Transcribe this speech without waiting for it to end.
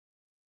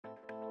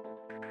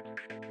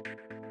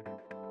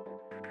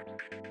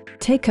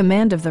Take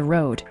command of the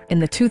road in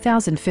the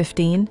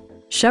 2015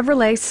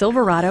 Chevrolet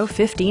Silverado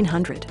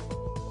 1500.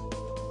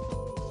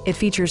 It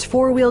features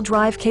four-wheel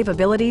drive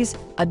capabilities,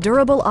 a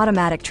durable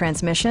automatic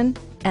transmission,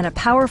 and a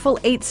powerful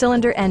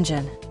 8-cylinder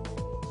engine.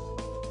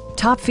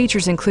 Top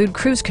features include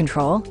cruise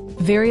control,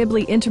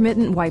 variably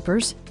intermittent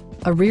wipers,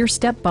 a rear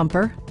step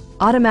bumper,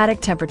 automatic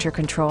temperature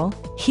control,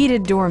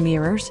 heated door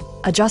mirrors,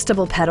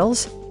 adjustable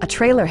pedals, a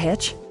trailer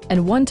hitch,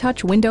 and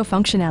one-touch window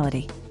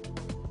functionality.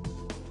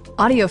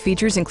 Audio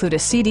features include a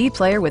CD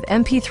player with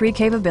MP3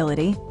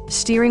 capability,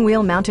 steering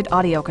wheel mounted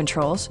audio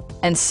controls,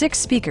 and 6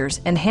 speakers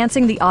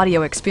enhancing the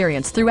audio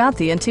experience throughout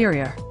the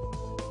interior.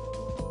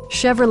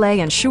 Chevrolet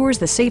ensures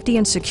the safety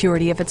and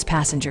security of its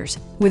passengers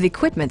with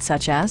equipment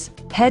such as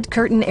head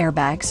curtain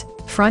airbags,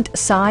 front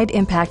side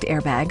impact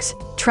airbags,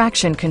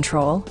 traction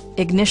control,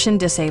 ignition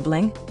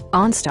disabling,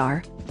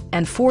 OnStar,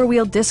 and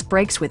 4-wheel disc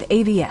brakes with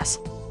ABS.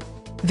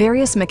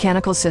 Various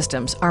mechanical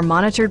systems are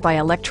monitored by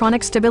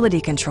electronic stability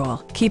control,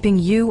 keeping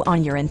you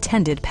on your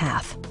intended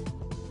path.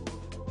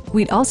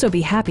 We'd also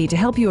be happy to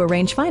help you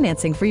arrange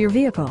financing for your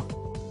vehicle.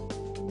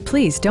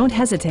 Please don't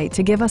hesitate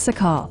to give us a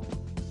call.